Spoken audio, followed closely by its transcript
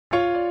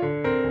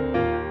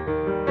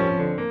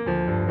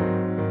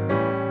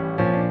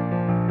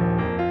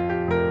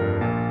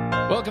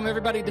Welcome,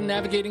 everybody, to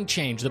Navigating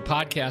Change, the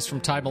podcast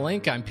from Tybal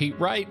Inc. I'm Pete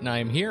Wright, and I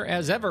am here,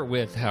 as ever,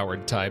 with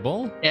Howard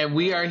Tybal. And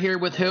we are here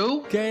with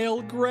who?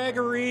 Gail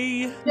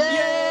Gregory.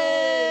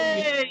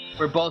 Yay!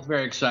 We're both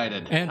very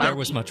excited. And there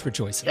was much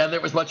rejoicing. Yeah, there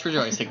was much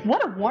rejoicing.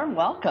 What a warm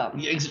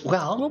welcome.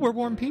 Well, we're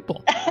warm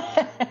people.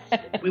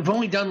 We've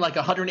only done like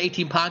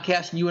 118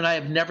 podcasts, and you and I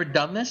have never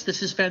done this.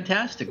 This is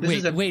fantastic.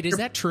 Wait, is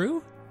that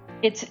true?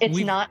 It's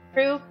not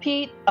true,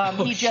 Pete.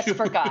 He just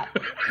forgot.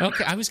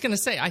 Okay, I was going to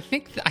say, I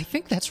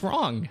think that's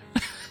wrong.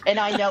 And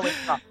I know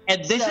it's wrong.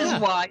 And this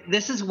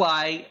is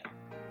why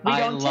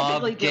I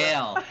love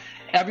Gail.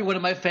 Everyone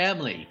in my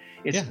family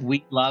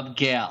we love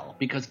Gail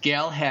because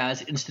Gail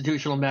has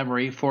institutional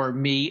memory for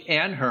me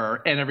and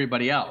her and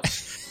everybody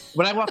else.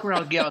 When I walk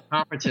around Gail at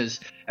conferences,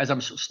 as I'm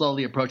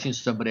slowly approaching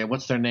somebody,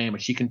 what's their name?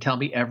 And she can tell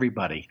me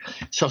everybody.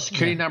 Social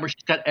security number,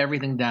 she's got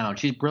everything down.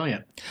 She's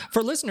brilliant.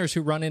 For listeners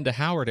who run into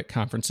Howard at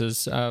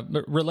conferences,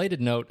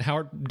 related note,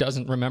 Howard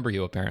doesn't remember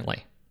you,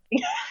 apparently.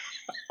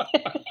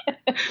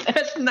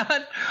 That's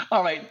not –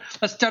 all right,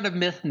 let's start a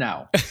myth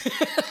now.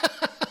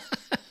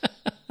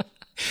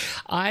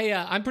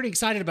 I'm pretty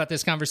excited about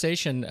this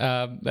conversation,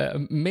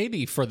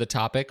 maybe for the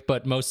topic,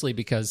 but mostly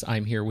because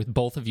I'm here with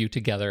both of you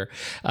together.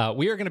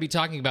 We are going to be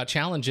talking about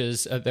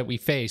challenges that we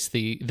face,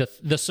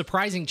 the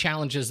surprising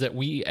challenges that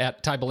we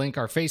at Tybal Inc.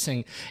 are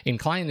facing in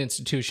client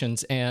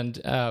institutions, and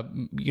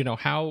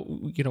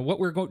what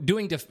we're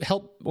doing to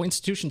help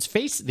institutions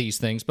face these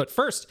things. But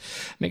first,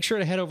 make sure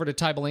to head over to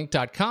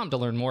tybalinc.com to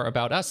learn more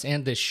about us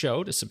and this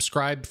show, to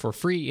subscribe for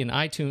free in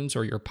iTunes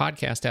or your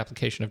podcast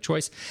application of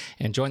choice,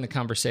 and join the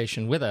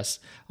conversation with us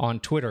on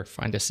Twitter.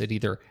 Find us at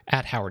either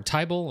at Howard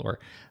Tybal or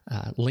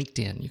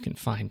LinkedIn. You can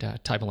find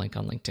Tybal Inc.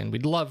 on LinkedIn.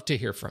 We'd love to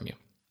hear from you.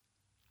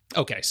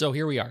 Okay, so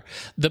here we are.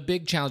 The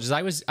big challenges.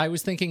 I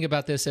was thinking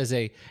about this as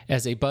a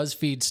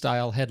BuzzFeed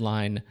style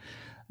headline: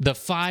 the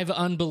 5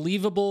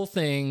 unbelievable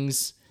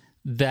things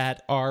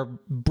that are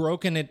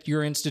broken at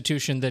your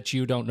institution that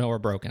you don't know are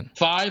broken.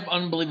 5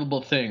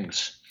 unbelievable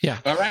things. Yeah.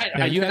 All right.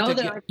 Now, you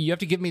have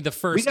to give me the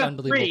first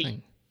unbelievable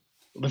thing.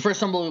 The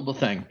first unbelievable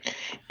thing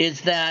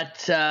is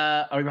that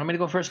you want me to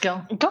go first,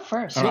 Gail? Go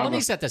first. Well, let me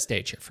set the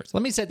stage here first.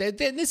 Let me say that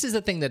this is the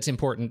thing that's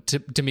important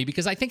to me,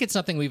 because I think it's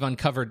something we've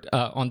uncovered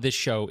on this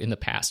show in the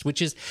past, which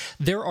is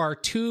there are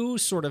 2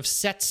 sort of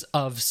sets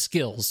of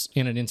skills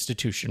in an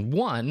institution.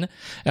 One,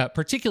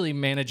 particularly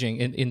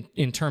managing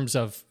in terms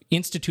of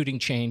instituting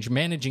change,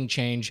 managing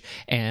change,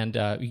 and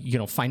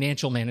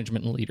financial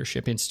management and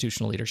leadership,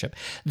 institutional leadership.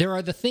 There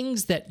are the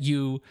things that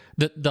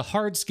the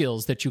hard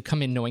skills that you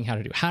come in knowing how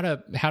to do, how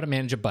to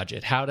manage a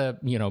budget, how to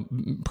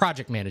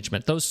project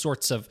management, those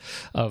sorts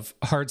of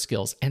hard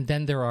skills, and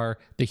then there are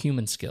the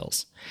human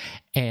skills,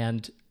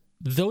 and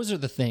those are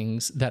the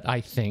things that I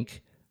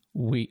think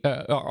we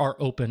are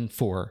open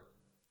for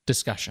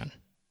discussion.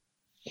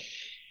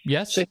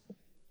 Yes.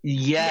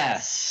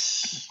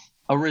 Yes.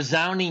 A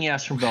resounding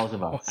yes from both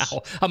of us.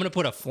 Wow. I'm going to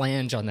put a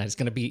flange on that. It's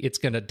going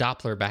to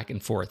Doppler back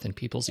and forth in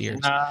people's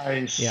ears.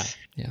 Nice.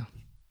 Yeah.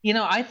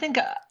 I think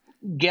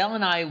Gail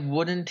and I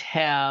wouldn't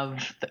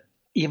have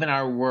even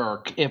our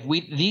work if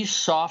these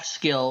soft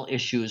skill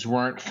issues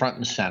weren't front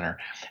and center.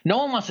 No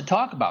one wants to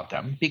talk about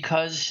them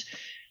because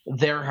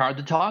they're hard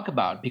to talk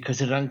about,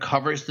 because it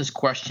uncovers this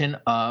question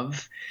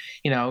of,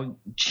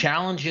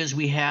 challenges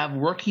we have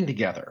working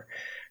together.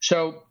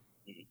 So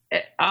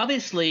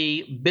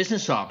obviously,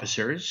 business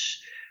officers,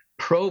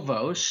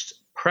 provosts,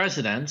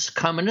 presidents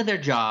come into their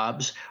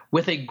jobs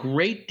with a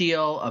great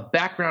deal of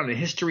background and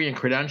history and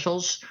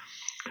credentials,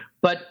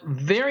 but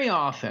very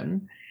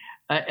often,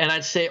 and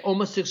I'd say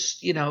almost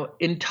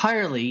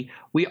entirely,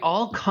 we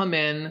all come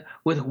in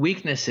with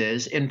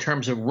weaknesses in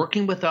terms of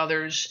working with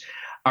others,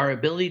 our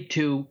ability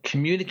to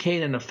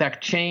communicate and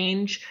affect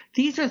change.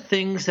 These are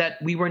things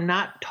that we were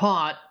not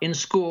taught in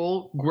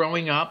school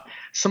growing up.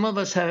 Some of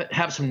us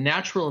have some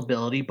natural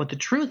ability, but the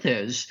truth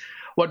is,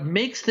 what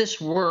makes this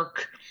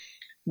work,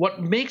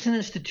 what makes an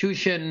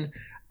institution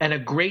and a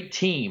great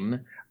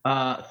team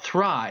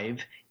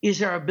thrive,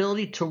 is our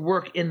ability to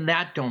work in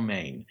that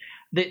domain.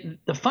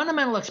 The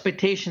fundamental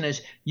expectation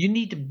is you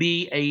need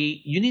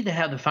to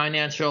have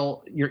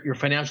the your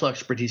financial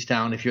expertise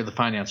down if you're the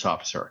finance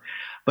officer,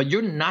 but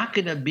you're not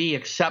going to be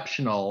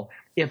exceptional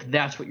if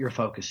that's what your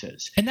focus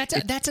is. And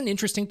that's an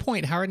interesting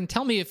point, Howard. And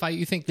tell me if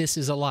you think this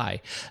is a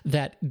lie.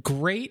 That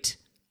great,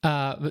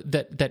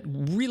 that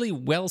really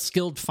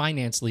well-skilled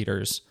finance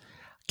leaders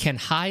can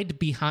hide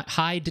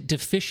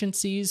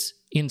deficiencies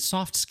in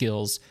soft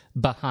skills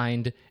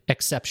behind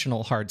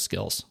exceptional hard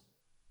skills.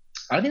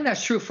 I think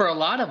that's true for a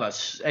lot of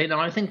us.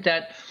 I think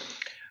that,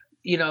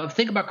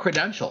 think about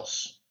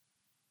credentials.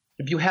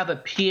 If you have a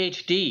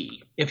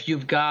PhD, if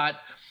you've got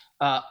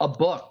a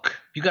book,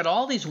 you've got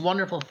all these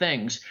wonderful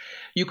things,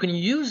 you can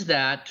use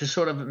that to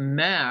sort of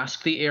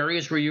mask the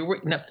areas where you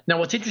work. Now,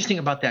 what's interesting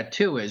about that,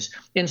 too, is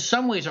in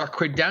some ways our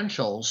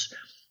credentials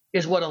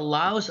is what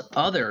allows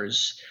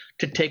others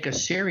to take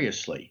us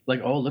seriously.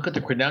 Like, oh, look at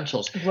the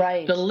credentials.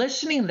 Right. The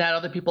listening that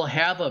other people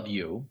have of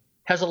you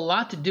has a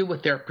lot to do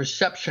with their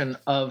perception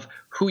of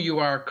who you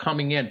are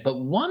coming in. But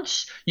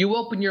once you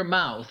open your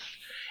mouth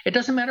It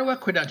doesn't matter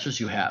what credentials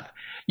you have.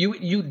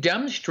 You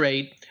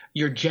demonstrate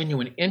your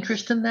genuine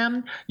interest in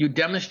them. You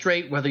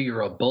demonstrate whether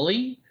you're a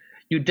bully.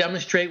 You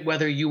demonstrate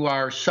whether you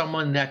are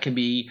someone that can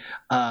be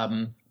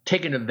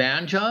taken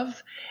advantage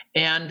of.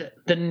 And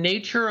the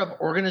nature of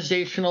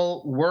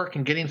organizational work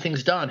and getting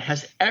things done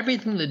has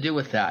everything to do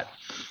with that.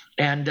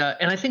 And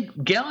I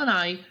think Gail and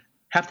I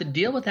have to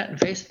deal with that and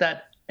face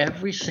that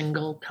every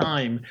single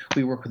time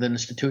we work with an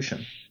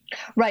institution.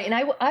 Right.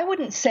 And I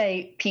wouldn't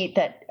say, Pete,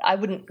 that I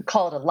wouldn't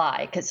call it a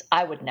lie, because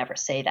I would never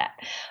say that.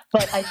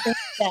 But I think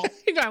that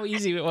You know how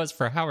easy it was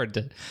for Howard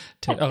to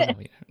oh, no,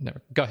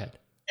 never. Go ahead.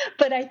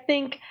 But I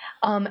think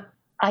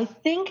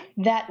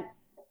that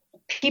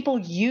people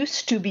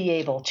used to be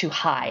able to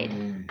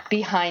hide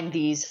behind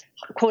these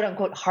quote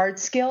unquote hard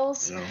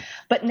skills. Yeah.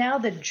 But now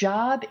the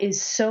job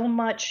is so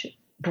much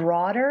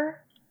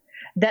broader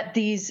that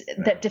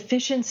that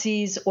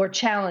deficiencies or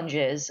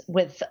challenges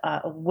with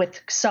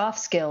soft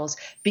skills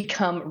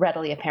become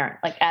readily apparent.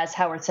 Like as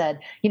Howard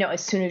said,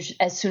 as soon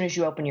as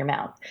you open your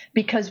mouth,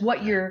 because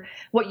what you're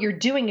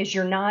doing is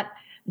you're not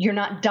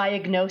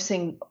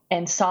diagnosing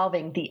and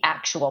solving the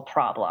actual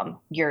problem.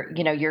 You're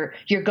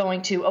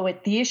going to,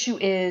 the issue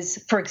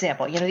is, for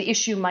example, the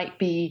issue might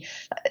be,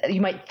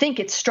 you might think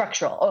it's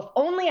structural. Oh, if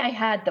only I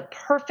had the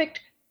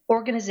perfect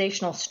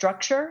organizational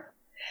structure,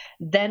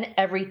 then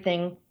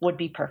everything would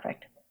be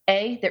perfect.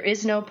 A, there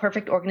is no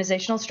perfect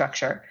organizational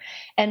structure.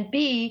 And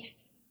B,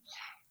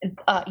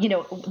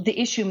 the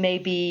issue may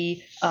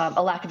be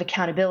a lack of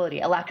accountability,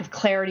 a lack of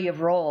clarity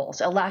of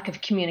roles, a lack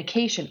of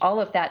communication, all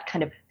of that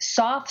kind of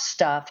soft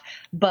stuff.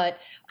 But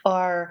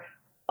our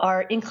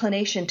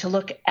inclination to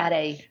look at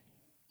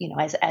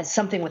as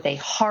something with a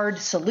hard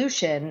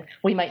solution,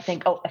 we might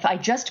think, oh, if I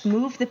just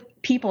move the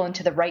people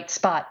into the right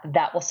spot,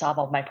 that will solve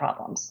all my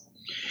problems.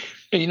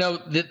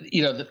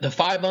 The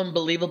 5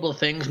 unbelievable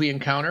things we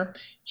encounter.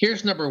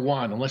 Here's number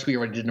 1. Unless we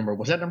already did number.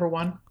 Was that number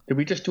 1? Did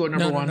we just do a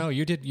number 1? No.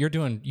 You did.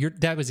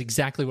 That was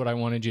exactly what I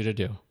wanted you to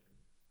do.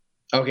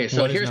 Okay,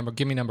 so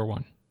give me number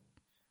 1.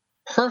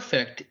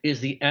 Perfect is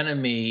the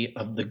enemy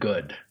of the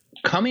good.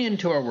 Coming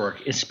into our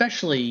work,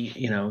 especially,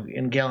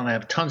 and Gail and I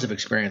have tons of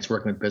experience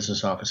working with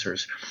business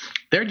officers.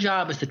 Their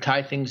job is to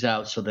tie things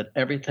out so that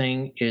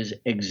everything is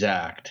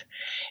exact.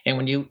 And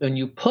when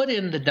you put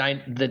in the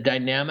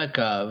dynamic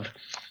of,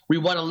 we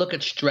want to look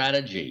at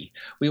strategy,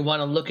 we want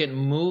to look at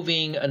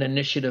moving an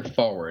initiative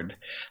forward,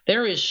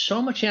 there is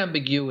so much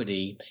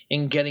ambiguity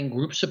in getting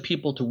groups of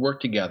people to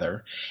work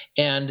together,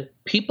 and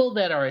people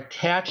that are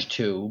attached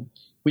to,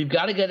 we've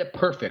got to get it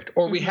perfect,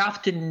 or we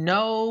have to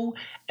know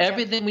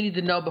everything we need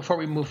to know before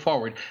we move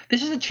forward.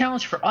 This is a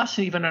challenge for us,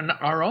 and even in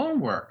our own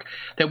work,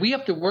 that we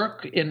have to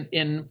work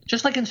in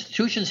just like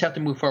institutions have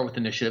to move forward with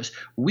initiatives,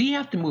 we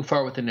have to move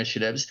forward with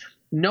initiatives,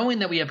 knowing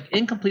that we have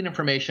incomplete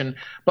information,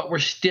 but we're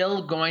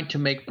still going to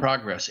make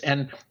progress.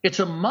 And it's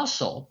a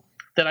muscle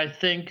that I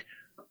think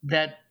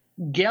that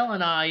Gail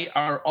and I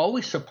are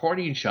always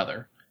supporting each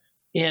other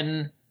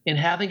in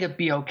having it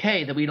be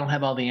okay that we don't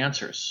have all the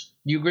answers.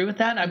 You agree with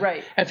that?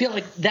 Right. I feel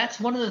like that's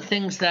one of the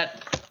things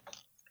that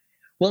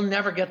we'll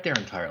never get there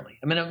entirely.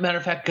 I mean, as a matter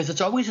of fact, because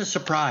it's always a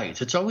surprise.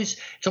 It's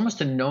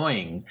almost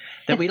annoying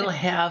that we don't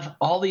have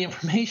all the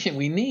information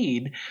we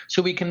need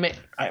so we can make.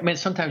 I mean,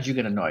 sometimes you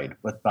get annoyed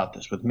about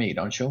this with me,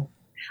 don't you?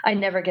 I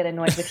never get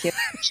annoyed with you.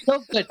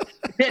 So good.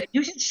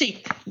 You should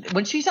see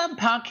when she's on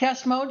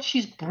podcast mode,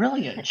 she's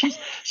brilliant.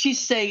 She's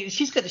going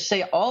to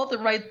say all the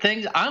right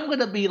things. I'm going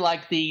to be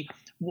like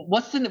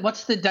what's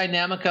the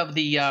dynamic of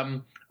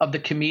the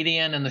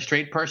comedian and the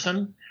straight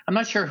person? I'm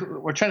not sure.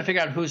 We're trying to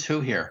figure out who's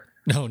who here.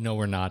 No,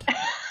 we're not.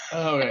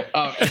 Okay.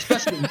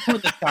 Especially in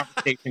this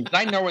conversation, because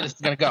I know where this is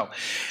going to go.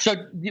 So,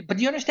 but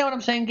do you understand what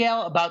I'm saying,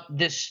 Gail, about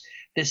this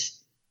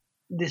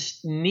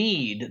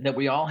need that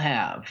we all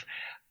have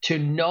to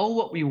know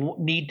what we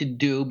need to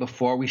do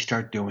before we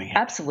start doing it?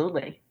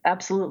 Absolutely.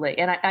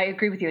 And I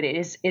agree with you. It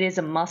is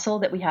a muscle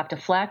that we have to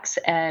flex.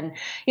 And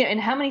and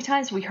how many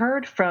times we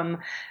heard from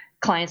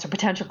clients or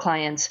potential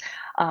clients,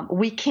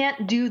 we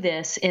can't do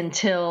this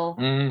until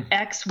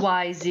X,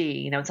 Y,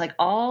 Z. It's like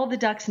all the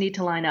ducks need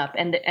to line up,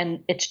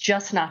 and it's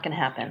just not going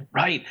to happen.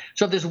 Right.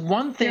 So there's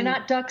one thing. They're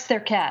not ducks;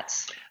 they're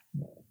cats.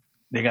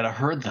 They got to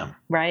herd them.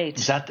 Right.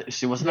 Wasn't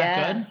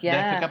that good? Yeah. Did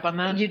I pick up on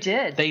that? You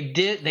did.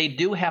 They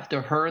do have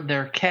to herd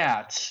their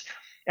cats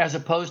as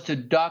opposed to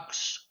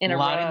ducks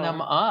lining them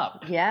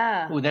up.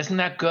 Yeah. Ooh, isn't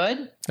that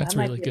good? That's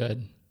really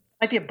good.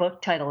 Might be a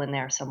book title in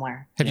there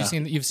somewhere.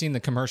 You've seen the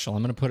commercial?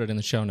 I'm going to put it in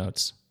the show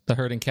notes. The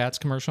herding cats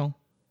commercial.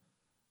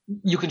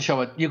 You can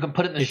show it. You can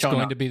put it in the show notes. It's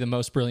going to be the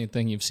most brilliant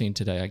thing you've seen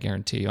today, I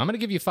guarantee you. I'm going to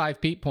give you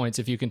 5 Pete points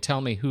if you can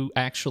tell me who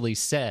actually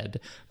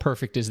said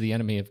perfect is the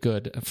enemy of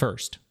good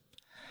first.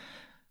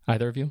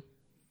 Either of you?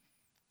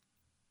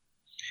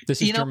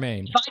 This is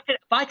germane. If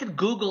I could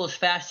Google as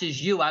fast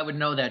as you, I would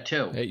know that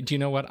too. Do you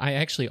know what? I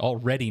actually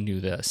already knew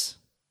this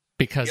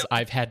because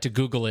I've had to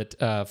Google it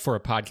for a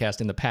podcast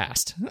in the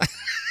past.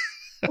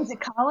 Was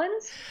it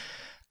Collins?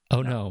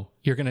 Oh, no.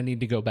 You're going to need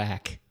to go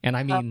back. And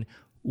I mean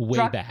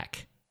way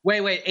back.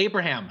 Wait,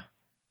 Abraham.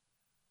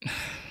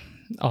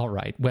 All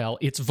right. Well,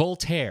 it's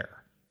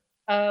Voltaire.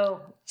 Oh,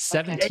 okay.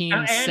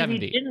 1770.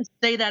 And he didn't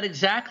say that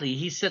exactly.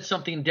 He said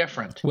something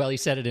different. Well, he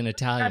said it in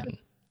Italian.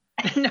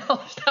 No,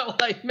 that's not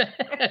what I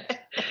meant.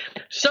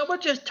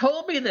 Someone just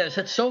told me this.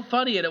 It's so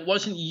funny, and it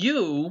wasn't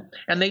you.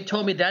 And they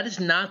told me that is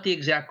not the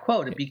exact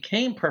quote. It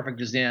became perfect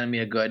as the enemy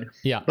of good.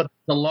 Yeah. But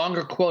the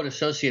longer quote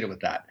associated with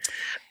that.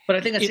 But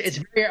I think it's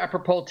very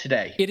apropos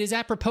today. It is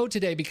apropos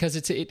today because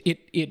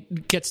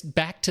it gets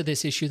back to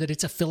this issue that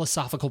it's a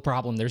philosophical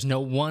problem. There's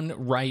no one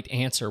right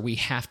answer. We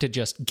have to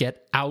just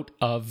get out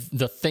of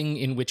the thing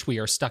in which we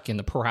are stuck in,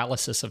 the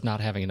paralysis of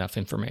not having enough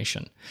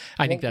information.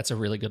 I think that's a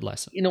really good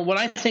lesson. You know, what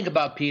I think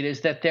about, Pete,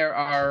 is that there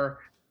are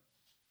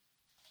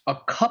a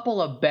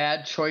couple of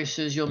bad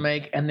choices you'll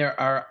make, and there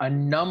are a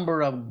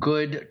number of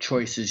good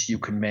choices you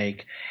can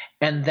make.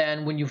 And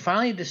then when you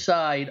finally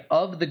decide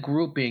of the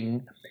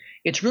grouping,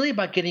 it's really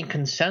about getting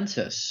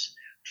consensus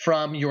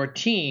from your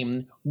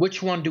team.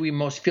 Which one do we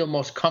feel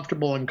most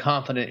comfortable and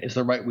confident is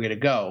the right way to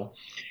go?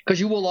 Because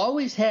you will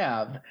always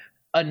have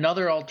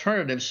another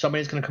alternative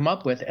somebody's going to come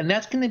up with, and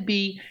that's going to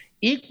be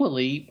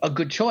equally a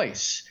good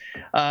choice.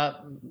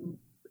 And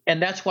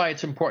that's why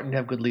it's important to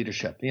have good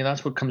leadership. You know,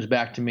 that's what comes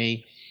back to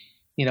me,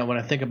 you know, when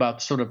I think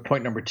about sort of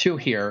point number 2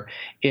 here,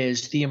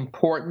 is the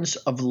importance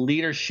of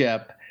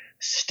leadership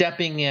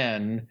stepping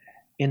in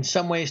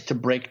some ways to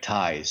break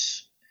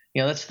ties.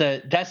 You know, that's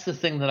the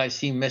thing that I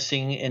see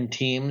missing in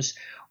teams,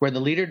 where the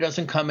leader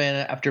doesn't come in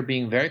after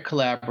being very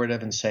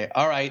collaborative and say,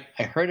 all right,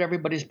 I heard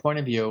everybody's point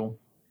of view.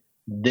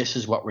 This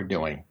is what we're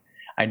doing.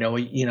 I know,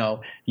 you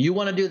know, you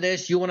want to do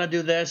this, you want to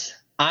do this.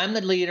 I'm the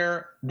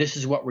leader. This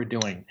is what we're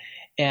doing.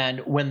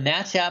 And when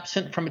that's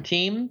absent from a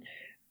team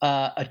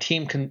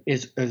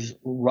is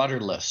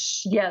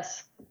rudderless.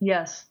 Yes.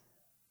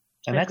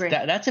 And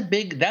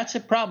that's a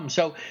problem.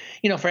 So,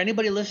 you know, for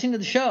anybody listening to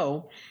the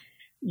show,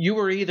 you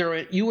are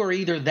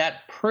either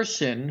that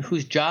person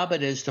whose job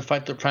it is to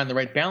find the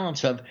right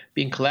balance of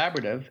being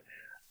collaborative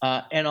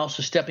and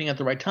also stepping at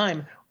the right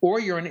time, or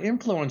you're an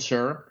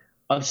influencer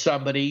of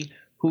somebody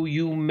who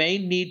you may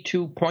need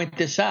to point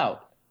this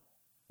out,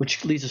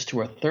 which leads us to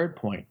our third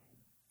point.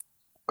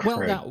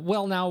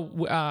 Well, now,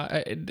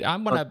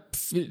 I'm going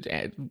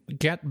to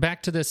get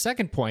back to the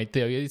second point.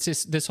 It's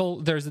just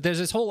there's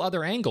this whole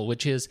other angle,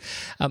 which is,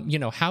 you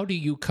know, how do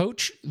you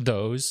coach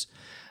those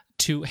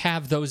to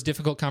have those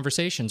difficult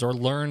conversations or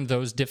learn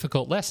those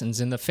difficult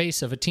lessons in the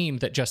face of a team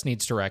that just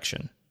needs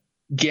direction?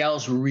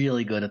 Gail's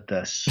really good at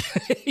this.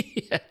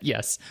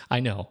 Yes,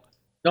 I know.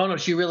 No,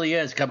 she really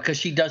is, because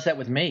she does that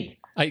with me.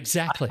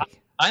 Exactly.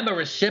 I'm a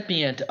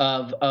recipient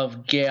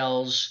of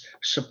Gail's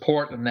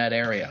support in that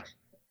area.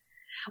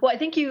 Well, I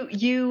think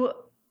you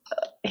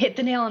hit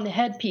the nail on the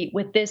head, Pete,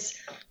 with this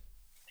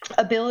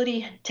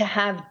ability to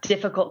have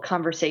difficult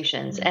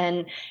conversations.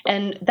 And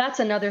that's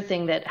another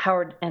thing that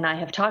Howard and I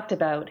have talked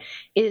about,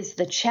 is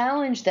the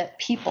challenge that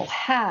people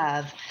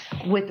have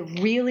with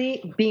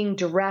really being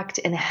direct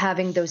and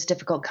having those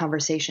difficult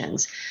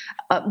conversations.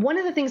 One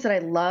of the things that I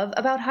love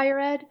about higher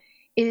ed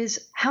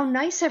is how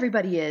nice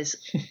everybody is.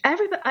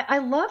 I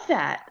love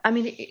that. I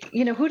mean,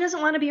 you know, who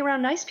doesn't want to be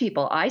around nice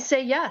people? I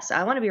say yes,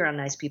 I want to be around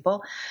nice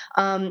people.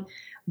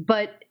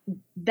 But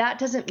that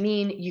doesn't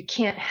mean you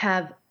can't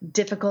have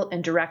difficult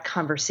and direct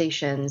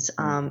conversations,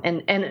 and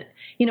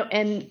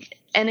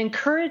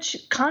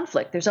encourage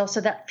conflict. There's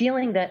also that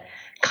feeling that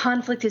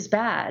conflict is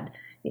bad.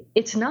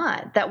 It's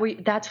not.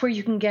 That's where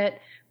you can get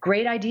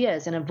great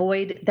ideas and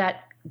avoid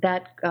that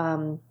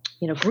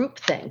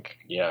groupthink.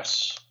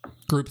 Yes.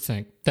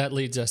 Groupthink. That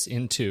leads us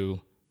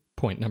into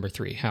point number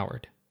 3,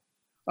 Howard.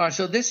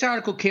 So this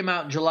article came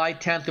out July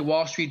 10th, the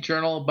Wall Street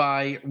Journal,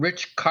 by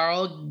Rich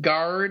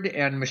Karlgaard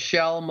and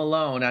Michelle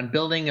Malone on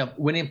building a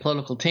winning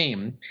political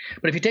team.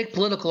 But if you take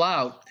political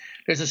out,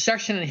 there's a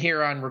section in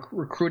here on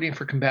recruiting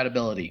for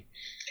compatibility.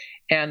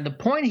 And the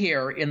point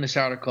here in this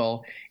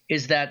article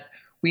is that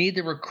we need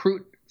to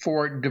recruit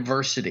for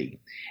diversity.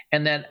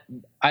 And that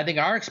I think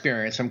our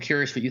experience, I'm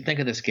curious what you think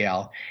of this,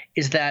 Gail,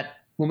 is that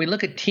when we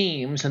look at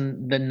teams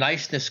and the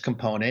niceness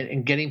component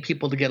and getting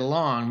people to get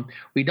along,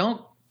 we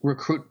don't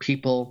recruit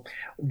people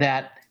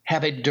that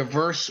have a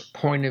diverse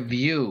point of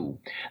view,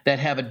 that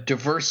have a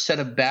diverse set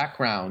of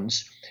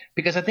backgrounds,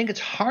 because I think it's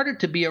harder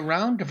to be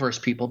around diverse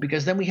people,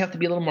 because then we have to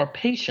be a little more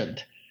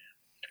patient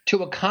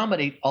to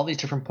accommodate all these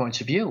different points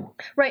of view.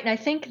 Right. And I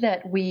think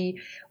that we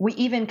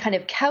even kind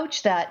of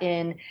couch that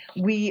in,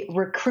 we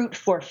recruit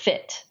for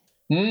fit.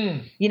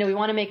 You know, we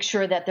want to make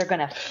sure that they're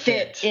going to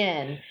fit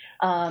in.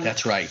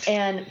 That's right.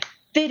 And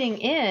fitting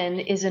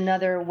in is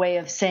another way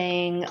of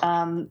saying,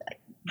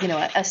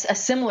 a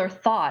similar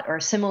thought or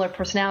a similar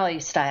personality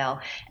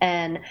style.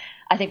 And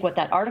I think what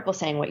that article is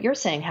saying, what you're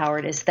saying,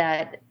 Howard, is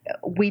that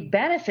we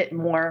benefit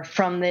more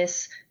from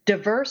this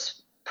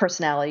diverse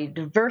personality,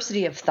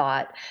 diversity of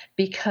thought,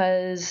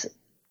 because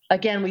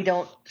again, we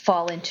don't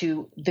fall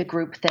into the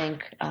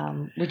groupthink.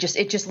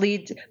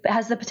 It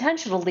has the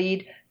potential to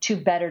lead to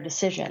better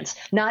decisions,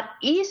 not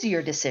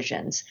easier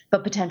decisions,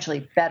 but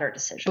potentially better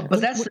decisions.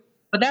 But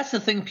that's the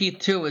thing,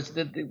 Pete, too, is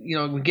that, you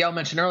know, Gail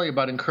mentioned earlier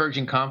about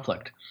encouraging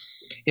conflict.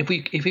 If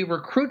we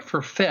recruit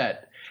for fit,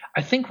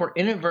 I think we're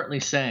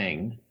inadvertently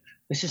saying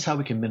This is how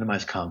we can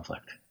minimize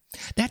conflict.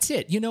 That's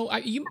it. You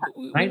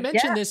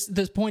mentioned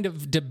this point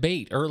of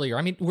debate earlier.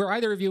 I mean, were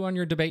either of you on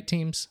your debate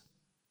teams?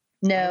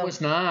 No, I was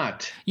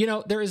not.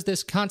 There is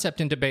this concept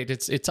in debate.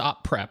 It's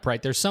op prep,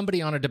 right? There's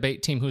somebody on a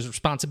debate team whose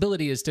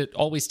responsibility is to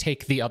always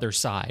take the other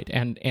side,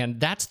 and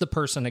that's the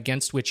person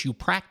against which you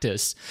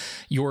practice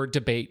your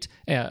debate.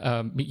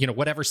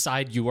 Whatever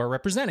side you are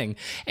representing.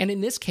 And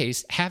in this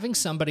case, having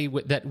somebody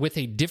with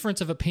a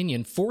difference of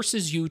opinion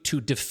forces you to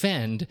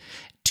defend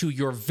to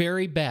your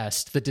very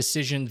best the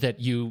decision that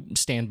you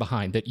stand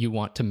behind, that you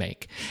want to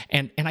make.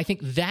 And I think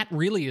that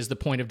really is the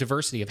point of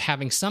diversity, of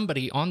having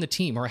somebody on the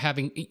team, or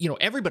having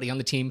everybody on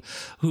the team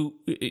who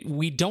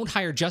we don't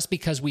hire just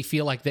because we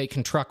feel like they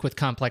can truck with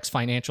complex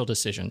financial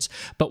decisions,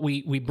 but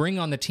we bring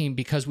on the team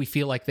because we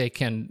feel like they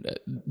can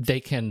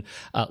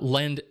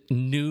lend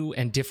new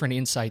and different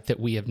insight that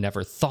we have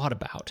never thought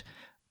about.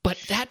 But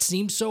that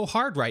seems so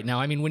hard right now.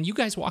 I mean, when you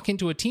guys walk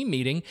into a team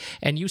meeting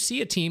and you see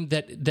a team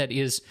that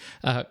is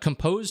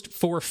composed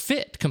for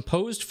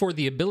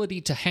the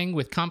ability to hang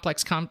with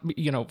complex,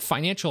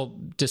 financial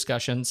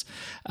discussions,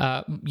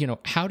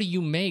 how do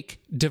you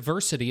make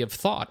diversity of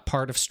thought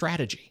part of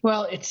strategy?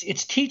 Well,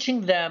 it's teaching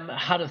them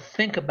how to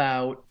think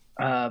about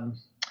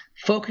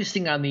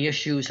focusing on the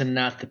issues and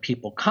not the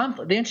people.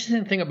 The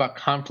interesting thing about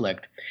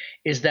conflict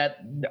is that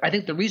I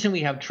think the reason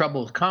we have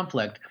trouble with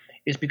conflict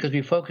is because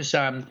we focus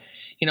on,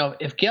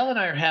 if Gail and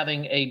I are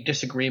having a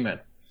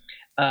disagreement,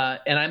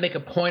 and I make a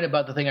point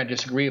about the thing I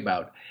disagree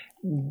about,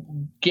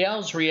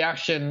 Gail's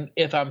reaction,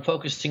 if I'm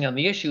focusing on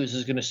the issues,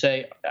 is going to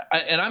say,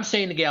 and I'm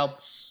saying to Gail,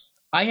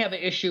 I have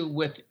an issue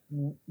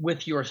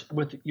with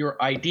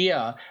your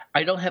idea.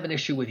 I don't have an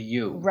issue with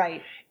you.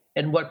 Right.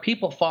 And what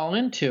people fall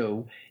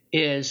into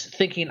is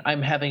thinking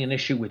I'm having an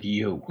issue with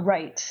you.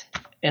 Right.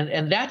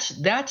 And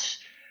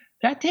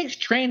that takes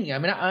training. I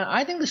mean,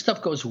 I think this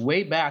stuff goes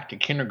way back to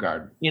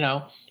kindergarten,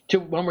 to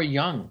when we're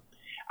young.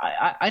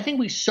 I think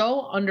we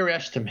so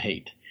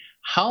underestimate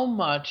how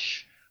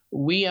much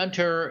we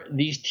enter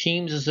these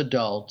teams as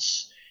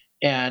adults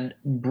and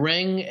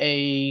bring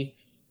and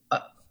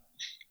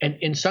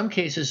in some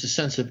cases, a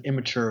sense of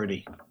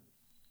immaturity,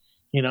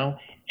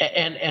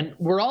 and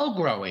we're all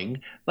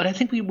growing, but I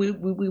think we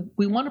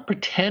want to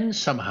pretend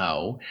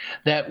somehow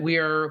that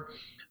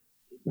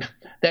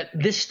that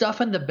this stuff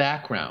in the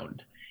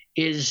background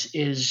is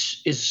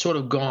sort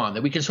of gone,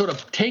 that we can sort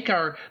of take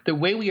the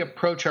way we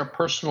approach our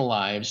personal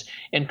lives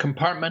and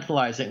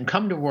compartmentalize it and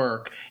come to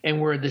work and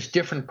we're this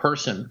different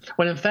person,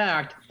 when in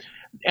fact,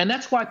 and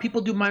that's why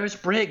people do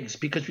Myers-Briggs,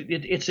 because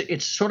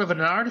it's sort of an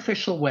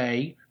artificial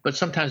way, but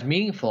sometimes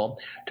meaningful,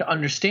 to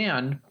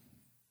understand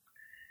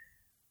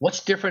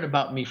what's different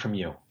about me from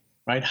you,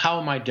 right?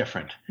 How am I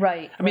different?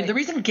 Right. I mean, the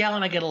reason Gal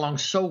and I get along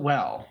so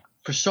well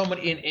for so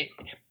many,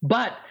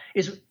 but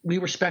is we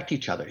respect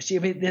each other. See, I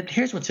mean,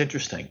 here's what's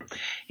interesting.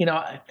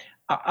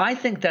 I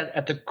think that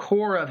at the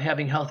core of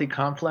having healthy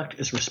conflict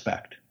is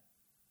respect,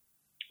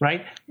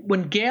 right?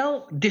 When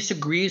Gail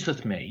disagrees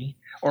with me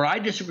or I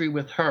disagree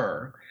with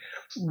her,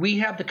 we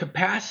have the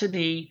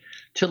capacity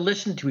to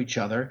listen to each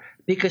other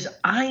because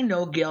I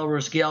know Gail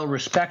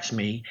respects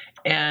me,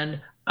 and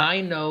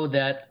I know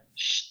that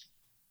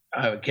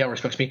Gail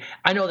respects me.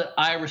 I know that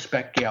I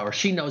respect Gail, or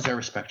she knows I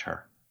respect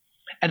her.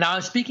 And now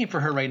I'm speaking for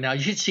her right now.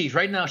 You should see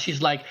right now.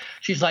 She's like,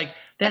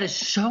 that is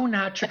so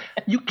not true.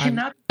 You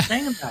cannot be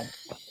saying that.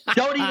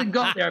 Don't even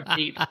go there,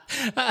 Pete.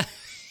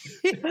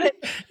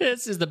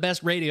 This is the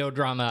best radio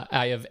drama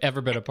I have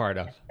ever been a part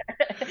of.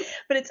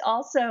 But it's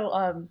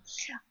also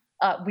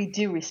we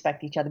do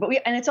respect each other,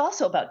 and it's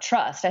also about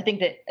trust. I think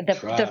that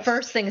the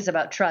first thing is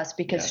about trust,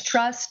 because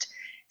trust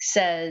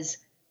says,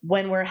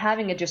 when we're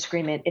having a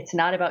disagreement, it's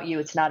not about you,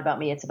 it's not about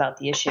me, it's about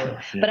the issue.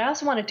 Yeah. But I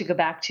also wanted to go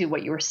back to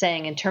what you were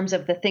saying in terms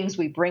of the things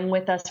we bring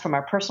with us from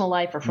our personal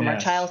life or from our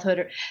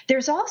childhood.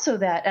 There's also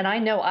that, and I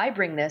know I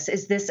bring this,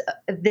 is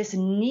this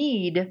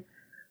need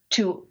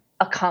to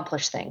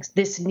accomplish things,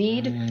 this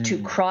need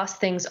to cross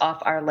things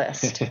off our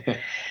list.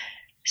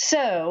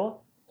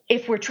 So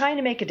if we're trying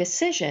to make a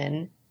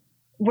decision,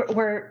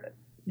 we're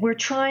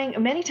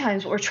trying, many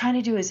times what we're trying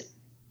to do is,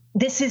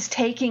 this is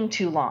taking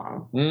too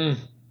long.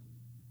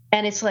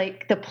 And it's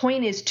like, the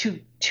point is to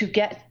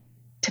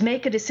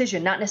make a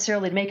decision, not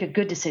necessarily to make a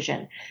good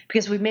decision.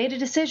 Because we've made a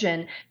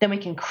decision, then we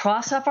can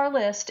cross off our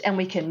list and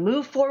we can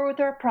move forward with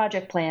our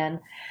project plan,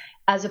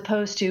 as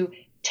opposed to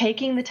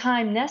taking the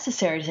time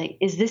necessary to say,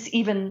 is this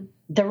even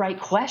the right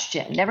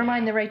question? Never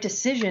mind the right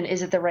decision,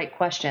 is it the right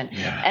question?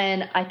 Yeah.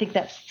 And I think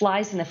that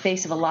flies in the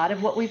face of a lot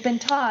of what we've been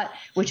taught,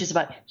 which is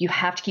about, you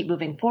have to keep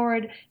moving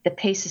forward. The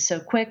pace is so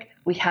quick.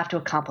 We have to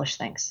accomplish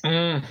things.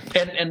 And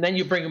then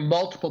you bring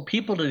multiple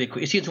people to the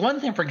equation. See, it's one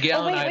thing for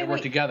Gail and I to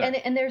work together.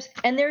 And there's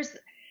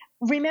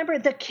remember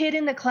the kid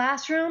in the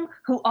classroom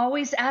who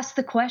always asks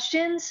the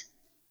questions?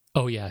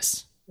 Oh,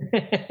 yes.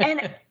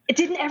 And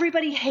Didn't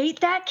everybody hate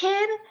that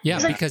kid?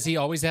 Yeah, because he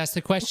always asked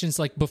the questions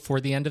like before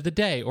the end of the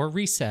day or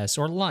recess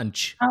or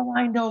lunch. Oh,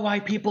 I know why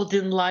people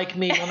didn't like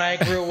me when I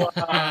grew up.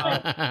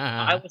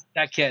 I wasn't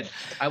that kid.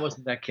 I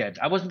wasn't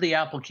the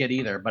Apple kid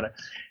either, but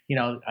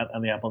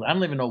on the Apple, I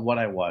don't even know what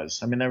I was.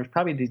 I mean, there was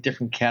probably these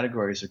different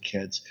categories of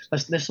kids.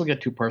 This will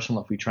get too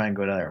personal if we try and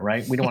go there,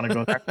 right? We don't want to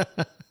go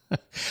there.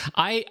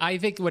 I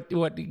think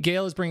what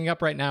Gail is bringing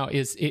up right now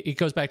is it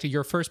goes back to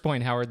your first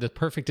point, Howard. The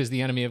perfect is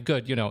the enemy of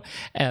good.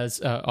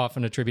 As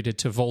often attributed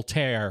to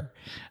Voltaire.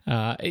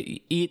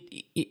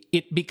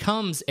 It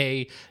becomes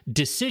a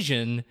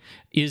decision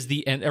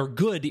or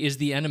good is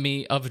the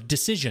enemy of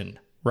decision.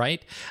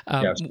 Right?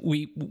 Yes.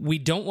 We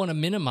don't want to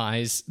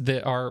minimize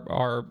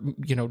our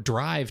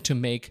drive to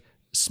make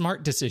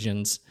smart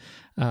decisions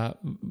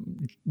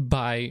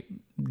by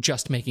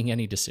just making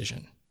any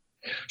decision.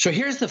 So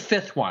here's the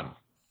fifth one.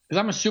 Because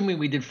I'm assuming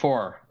we did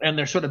 4, and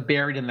they're sort of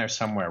buried in there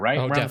somewhere, right?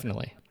 Oh,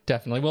 definitely.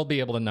 We'll be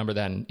able to number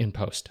that in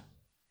post.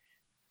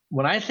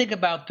 When I think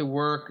about the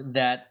work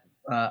that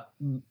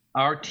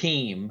our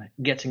team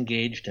gets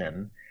engaged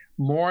in,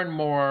 more and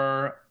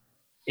more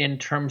in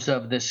terms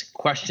of this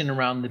question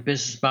around the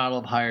business model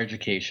of higher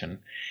education,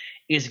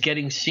 is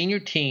getting senior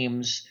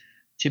teams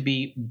to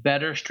be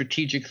better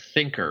strategic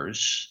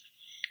thinkers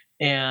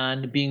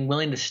and being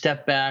willing to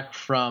step back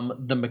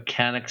from the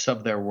mechanics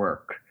of their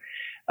work.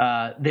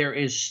 There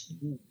is,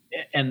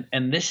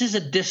 and this is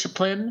a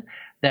discipline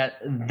that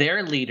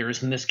their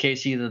leaders, in this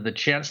case either the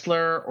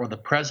chancellor or the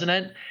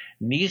president,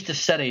 needs to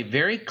set a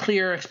very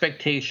clear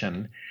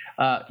expectation.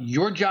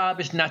 Your job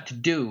is not to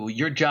do,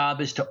 your job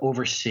is to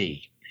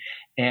oversee.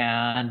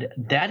 And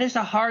that is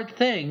a hard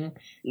thing.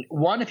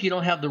 One, if you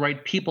don't have the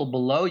right people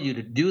below you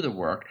to do the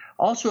work.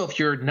 Also, if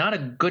you're not a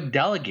good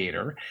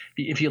delegator,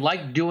 if you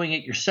like doing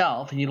it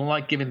yourself and you don't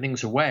like giving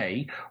things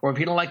away, or if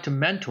you don't like to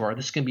mentor,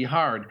 this can be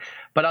hard.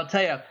 But I'll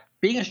tell you,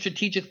 being a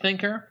strategic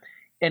thinker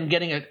and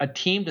getting a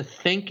team to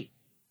think,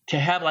 to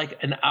have like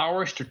an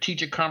hour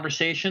strategic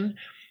conversation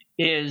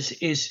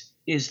is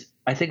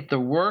I think the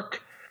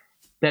work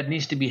that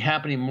needs to be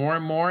happening more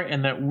and more,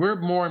 and that we're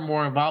more and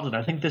more involved in.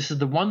 I think this is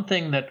the one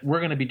thing that we're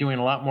going to be doing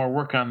a lot more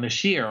work on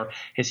this year,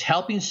 is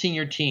helping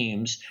senior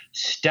teams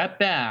step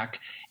back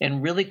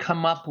and really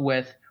come up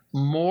with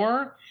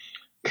more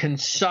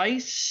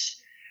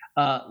concise,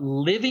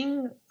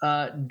 living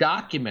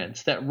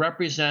documents that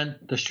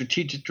represent the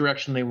strategic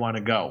direction they want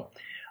to go.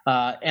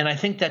 And I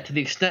think that to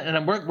the extent,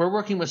 and we're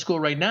working with school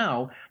right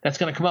now that's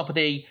going to come up with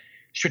a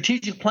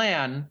strategic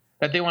plan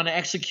that they want to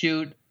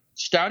execute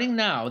starting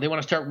now. They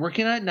want to start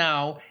working on it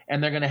now,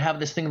 and they're going to have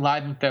this thing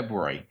live in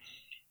February.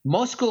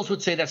 Most schools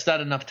would say that's not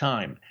enough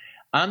time.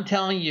 I'm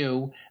telling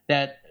you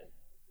that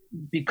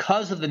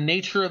because of the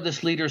nature of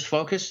this leader's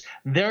focus,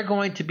 they're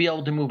going to be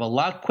able to move a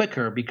lot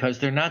quicker because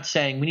they're not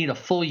saying we need a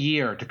full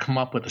year to come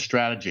up with a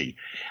strategy.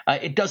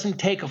 It doesn't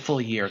take a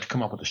full year to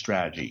come up with a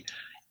strategy.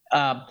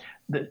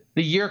 The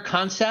year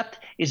concept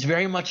is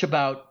very much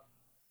about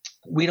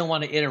we don't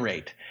want to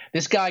iterate.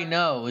 This guy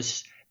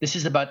knows this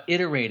is about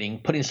iterating,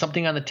 putting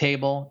something on the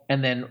table,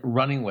 and then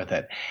running with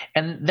it.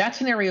 And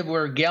that's an area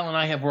where Gail and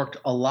I have worked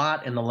a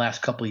lot in the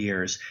last couple of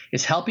years,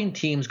 is helping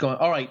teams going,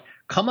 all right,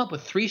 come up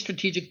with 3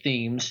 strategic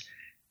themes,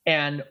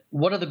 and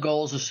what are the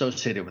goals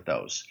associated with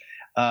those?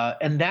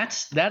 And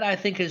that I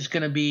think is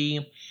going to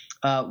be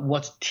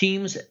what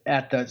teams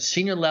at the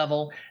senior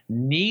level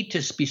need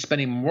to be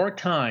spending more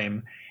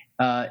time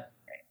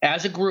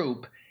as a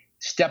group,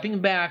 stepping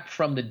back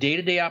from the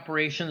day-to-day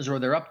operations or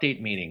their update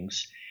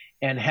meetings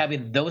and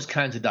having those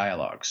kinds of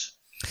dialogues.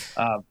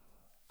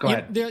 Go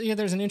ahead.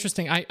 There's an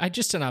interesting,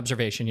 just an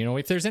observation,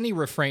 if there's any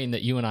refrain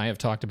that you and I have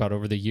talked about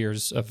over the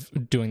years of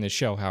doing this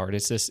show, Howard,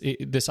 it's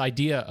this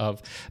idea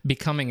of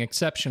becoming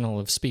exceptional,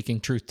 of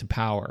speaking truth to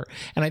power.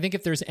 And I think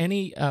if there's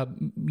any,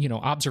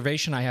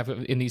 observation I have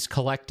in these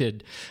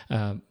collected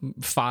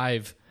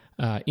 5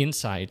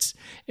 insights,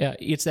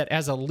 it's that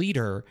as a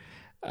leader,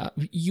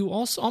 you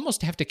also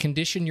almost have to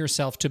condition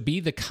yourself to be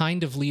the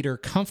kind of leader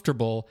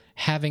comfortable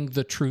having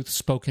the truth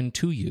spoken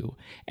to you.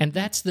 And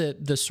that's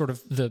the sort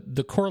of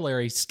the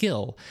corollary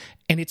skill.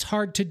 And it's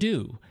hard to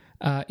do.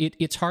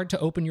 It's hard to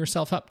open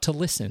yourself up to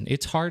listen.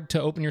 It's hard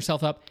to open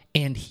yourself up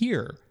and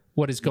hear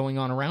what is going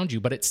on around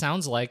you. But it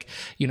sounds like,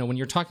 when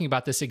you're talking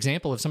about this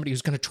example of somebody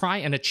who's going to try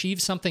and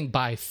achieve something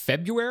by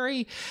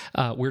February,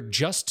 we're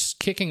just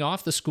kicking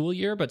off the school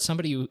year, but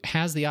somebody who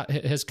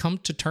has come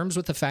to terms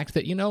with the fact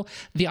that,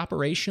 the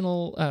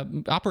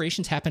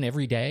operations happen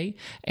every day,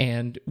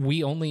 and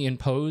we only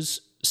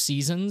impose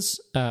seasons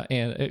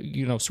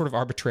and sort of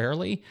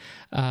arbitrarily,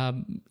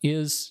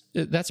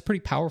 that's a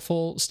pretty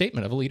powerful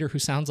statement of a leader who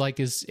sounds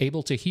like is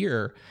able to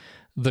hear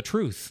the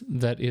truth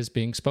that is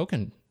being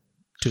spoken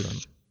to them.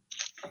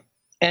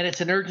 And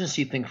it's an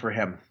urgency thing for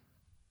him,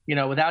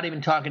 without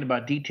even talking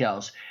about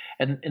details.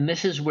 And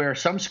this is where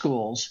some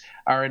schools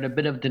are in a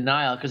bit of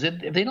denial, because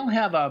if they don't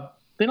have a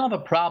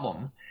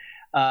problem,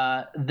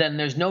 then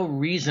there's no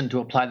reason to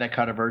apply that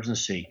kind of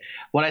urgency.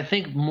 What I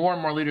think more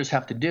and more leaders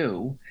have to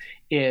do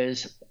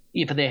is,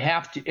 if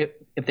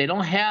they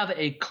don't have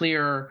a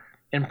clear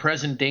in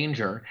present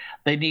danger,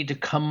 they need to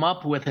come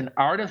up with an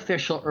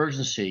artificial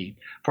urgency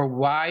for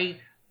why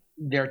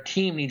their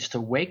team needs to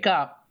wake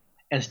up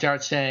and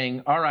start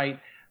saying, all right,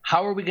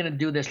 how are we going to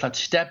do this? Let's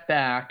step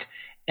back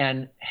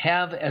and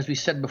have, as we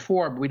said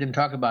before, but we didn't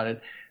talk about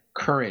it,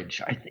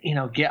 courage.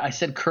 I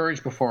said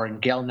courage before,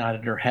 and Gail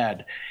nodded her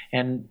head.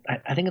 And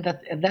I think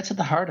that's at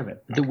the heart of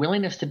it. The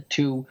willingness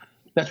to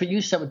that's what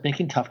you said with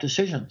making tough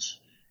decisions,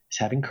 is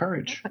having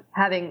courage.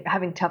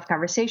 Having tough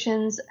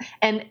conversations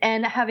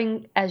and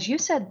having, as you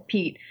said,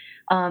 Pete,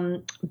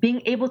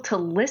 being able to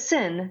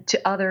listen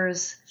to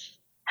others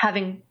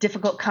having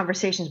difficult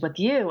conversations with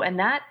you. And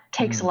that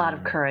takes a lot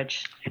of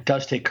courage. It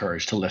does take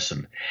courage to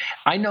listen.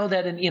 I know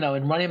that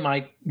in running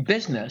my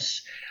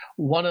business,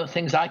 one of the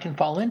things I can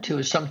fall into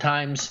is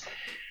sometimes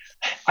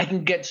I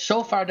can get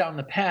so far down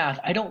the path,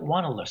 I don't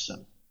want to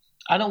listen.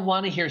 I don't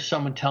want to hear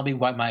someone tell me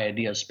why my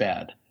idea is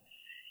bad.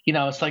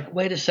 It's like,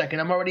 wait a second,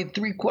 I'm already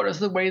 3/4 of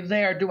the way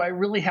there. Do I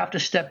really have to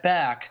step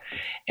back?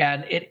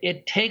 And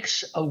it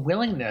takes a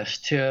willingness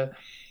to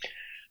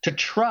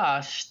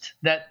trust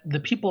that the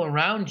people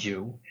around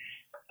you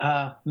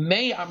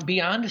may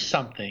be onto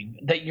something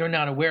that you're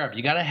not aware of.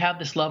 You got to have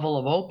this level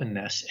of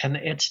openness, and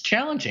it's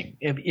challenging.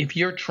 If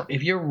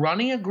you're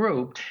running a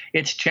group,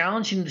 it's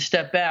challenging to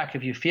step back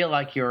if you feel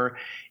like you're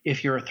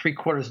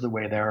 3/4 of the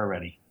way there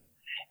already.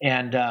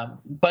 And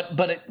but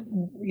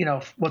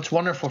what's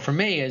wonderful for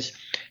me is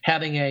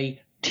having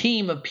a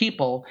team of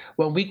people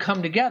when we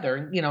come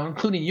together,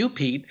 including you,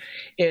 Pete,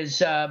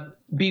 is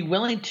be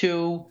willing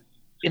to,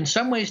 in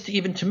some ways,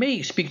 to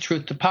me, speak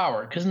truth to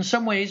power. Because in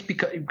some ways,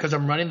 because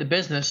I'm running the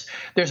business,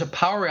 there's a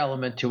power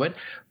element to it.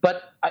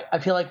 But I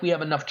feel like we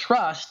have enough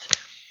trust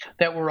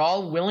that we're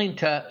all willing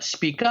to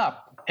speak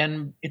up.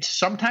 And it's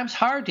sometimes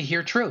hard to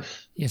hear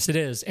truth. Yes, it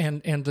is.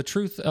 And the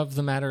truth of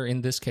the matter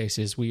in this case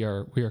is we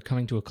are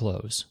coming to a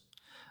close.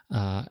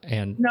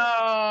 And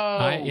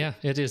no,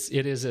 it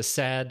is a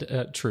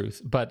sad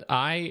truth, but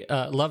I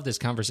love this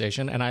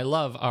conversation, and I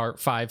love our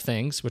 5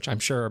 things, which I'm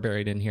sure are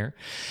buried in here,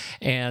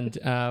 and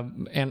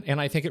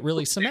I think it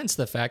really cements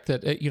the fact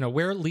that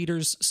where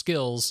leaders'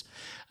 skills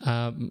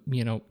can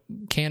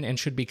and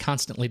should be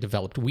constantly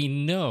developed. We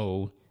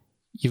know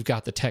you've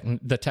got the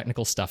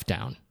technical stuff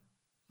down.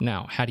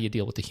 Now, how do you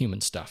deal with the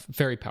human stuff?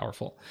 Very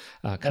powerful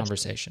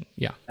conversation.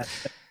 Yeah,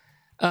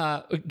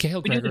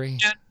 Gail Gregory.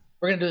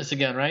 We're going to do this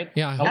again, right?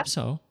 Yeah, I hope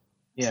so.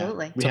 Yeah,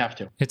 absolutely. We have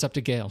to. It's up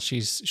to Gail.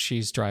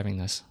 She's driving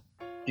this.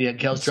 Yeah,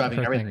 Gail's driving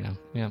everything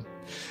now.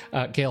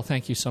 Yeah. Gail,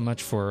 thank you so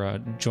much for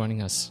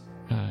joining us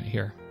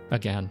here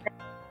again.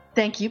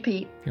 Thank you,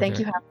 Pete.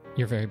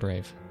 You're very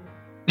brave.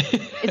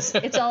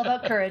 It's all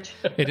about courage.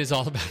 It is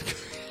all about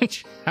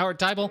courage. Howard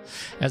Teibel,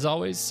 as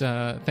always,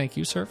 thank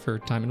you, sir, for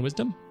time and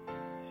wisdom.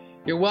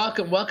 You're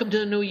welcome. Welcome to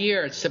the new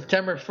year. It's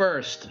September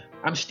 1st.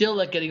 I'm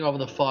still getting over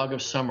the fog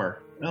of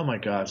summer. Oh, my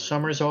God.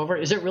 Summer's over?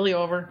 Is it really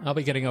over? I'll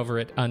be getting over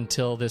it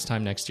until this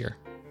time next year.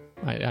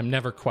 I'm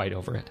never quite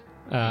over it.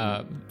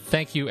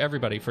 Thank you,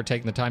 everybody, for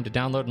taking the time to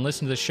download and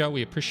listen to the show.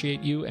 We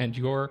appreciate you and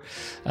your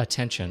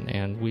attention,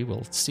 and we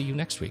will see you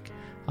next week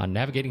on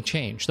Navigating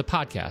Change, the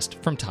podcast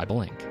from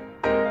Teibel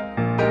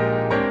Inc.